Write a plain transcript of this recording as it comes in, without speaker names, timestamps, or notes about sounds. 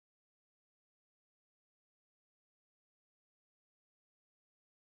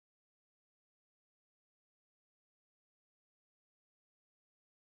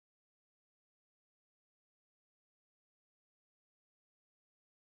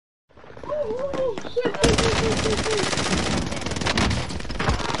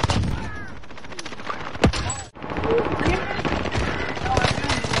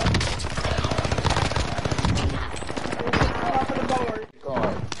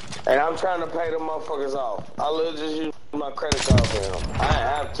And I'm trying to pay them motherfuckers off. I literally just use my credit card for them. I ain't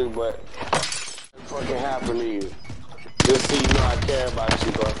have to, but it fucking happened to you. Just so you know I care about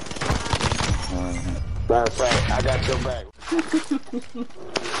you, bro. Matter of fact, I got your back.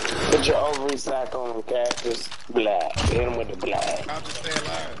 Put your ovary sack on them, cat. Just black. Hit him with the black. I'll just stay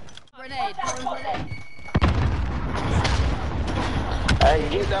alive. Grenade. Hey,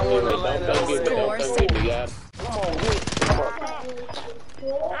 get that one to land Don't get me, guys. Come on, get it. Come on.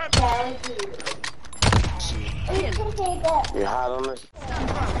 You hot on this?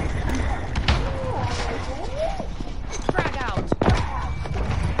 Frag out.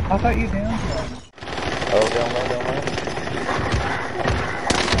 I thought you down. Oh, down low.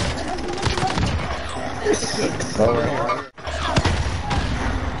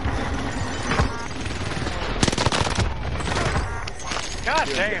 God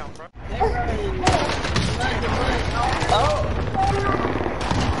damn, bro. Oh!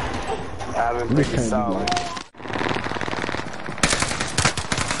 I've been pretty solid.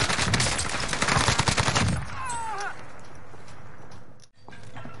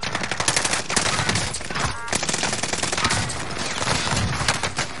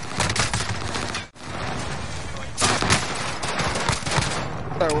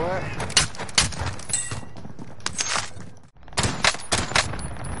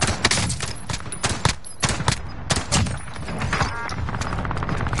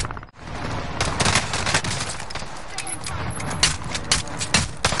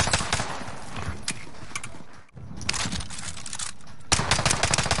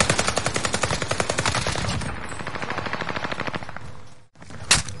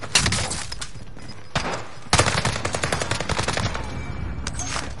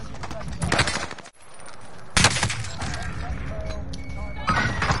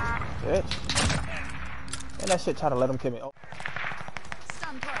 What? And that shit try to let him kill me. Oh.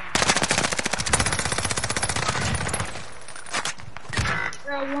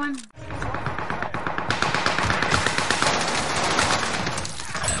 One.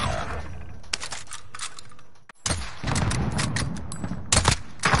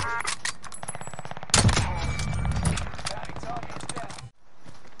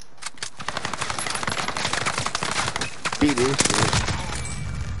 Beat this shit.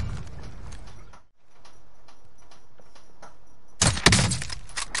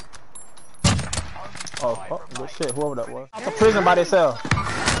 Oh, fuck, good shit, whoever that was. Out the prison by themselves.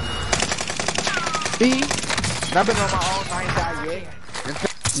 See? I've been on my own, I ain't died yet.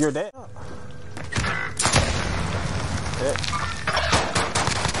 You're dead. Yeah.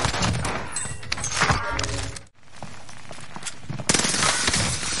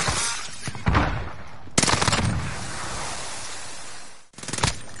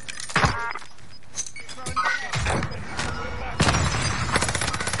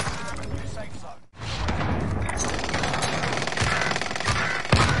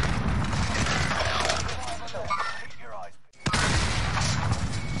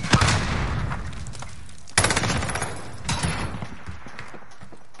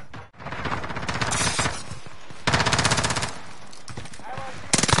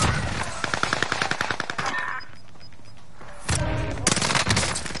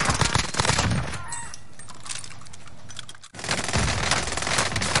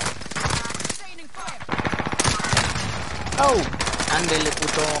 Oh, ándele,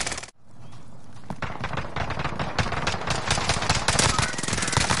 puto.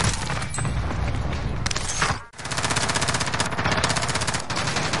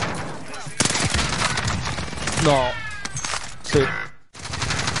 No. Sí.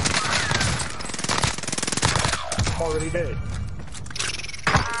 Already dead.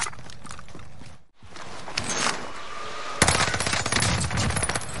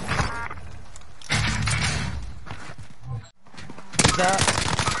 That.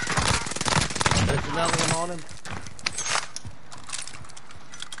 There's another one on him.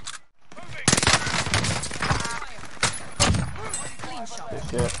 Good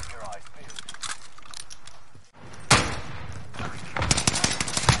shit.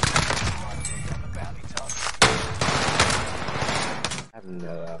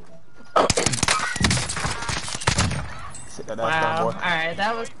 Sit that ass down, boy. Alright,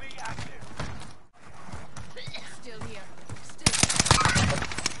 that was.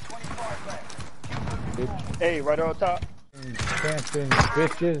 Hey, right on top. Camping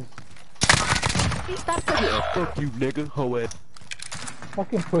bitches. Yeah, fuck you, nigga. Hoe ass.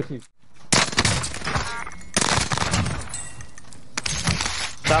 Fucking pussy.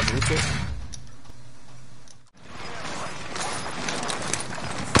 top real quick.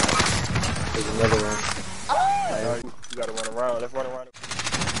 There's another one. You gotta run around. Let's run around.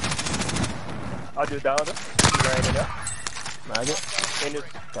 I just downed him. He ran it up. Maggot.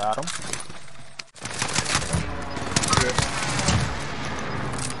 Got him.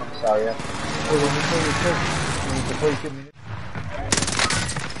 Oh yeah.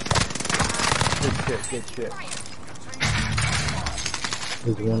 Good shit.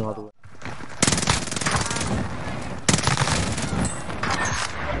 There's one all the way.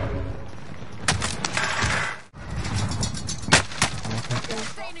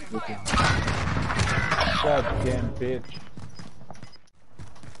 God damn bitch.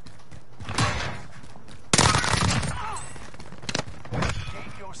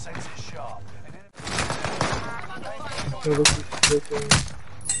 Keep your senses sharp.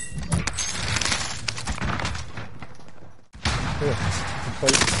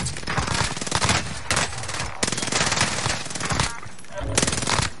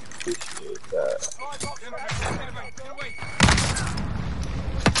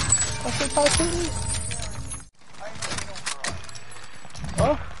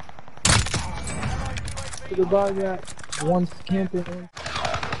 Oh! The bug got one camping.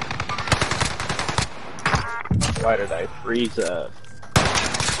 Why did I freeze up?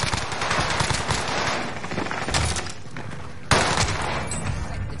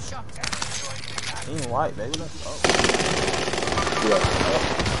 White, baby. Let's go. Yeah.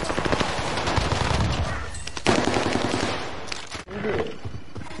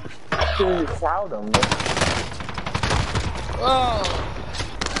 Dude, fouled him. Oh!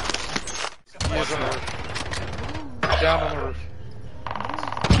 He's on the roof. Down on the roof.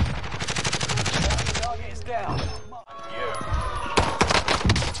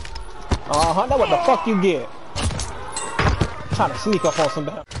 That's what the fuck you get. Trying to sneak up on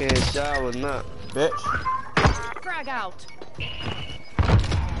somebody. Can't shower, not. Bitch. Frag out.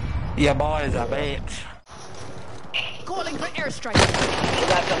 Yeah, boys, I bet. Calling for airstrike. I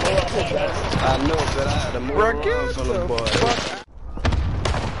know, but I had to move around from the boy.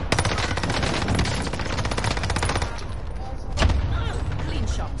 Clean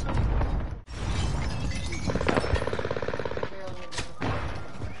shot.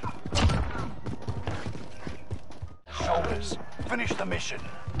 Shoulders. Finish the mission.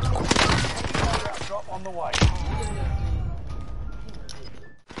 Drop on the way.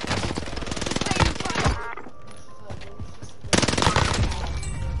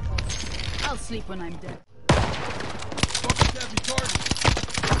 I'll sleep when I'm dead.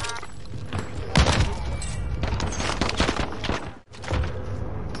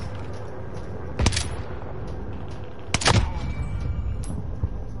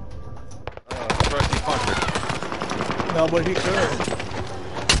 No, but he could.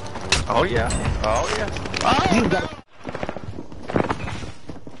 Oh yeah. Oh yeah. You got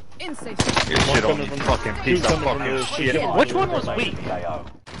In safe. Your shit on you fucking piece of fucking shit. Which one was weak?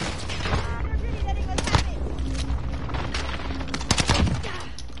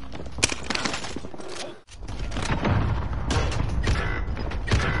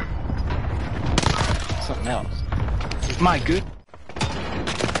 Something else. My good.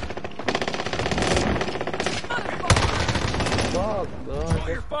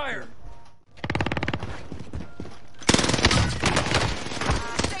 Fire, fire!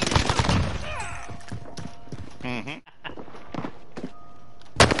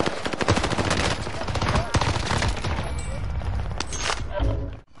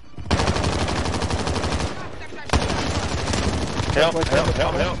 Help, help,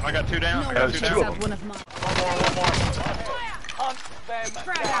 help, help. I got two down. I got two down. One of mine.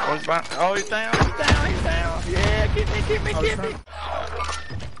 Frag out. One's behind. Oh, he's down, he's down, he's down. Yeah, get me, get me, get me.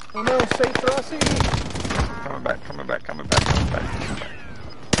 Oh no, safe for us. Coming back, coming back, coming back, coming back.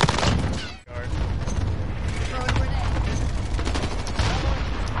 Throwing grenade.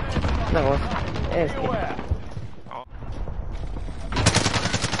 No.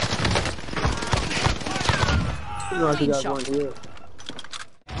 Clean shot. Here.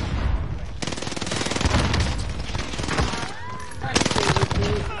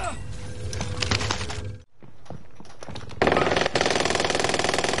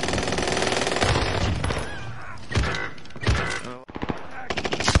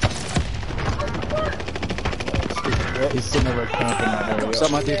 He's sitting over camping out there.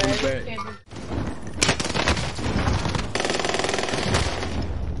 Something I did from the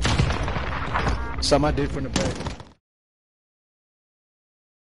back. Something I did from the back.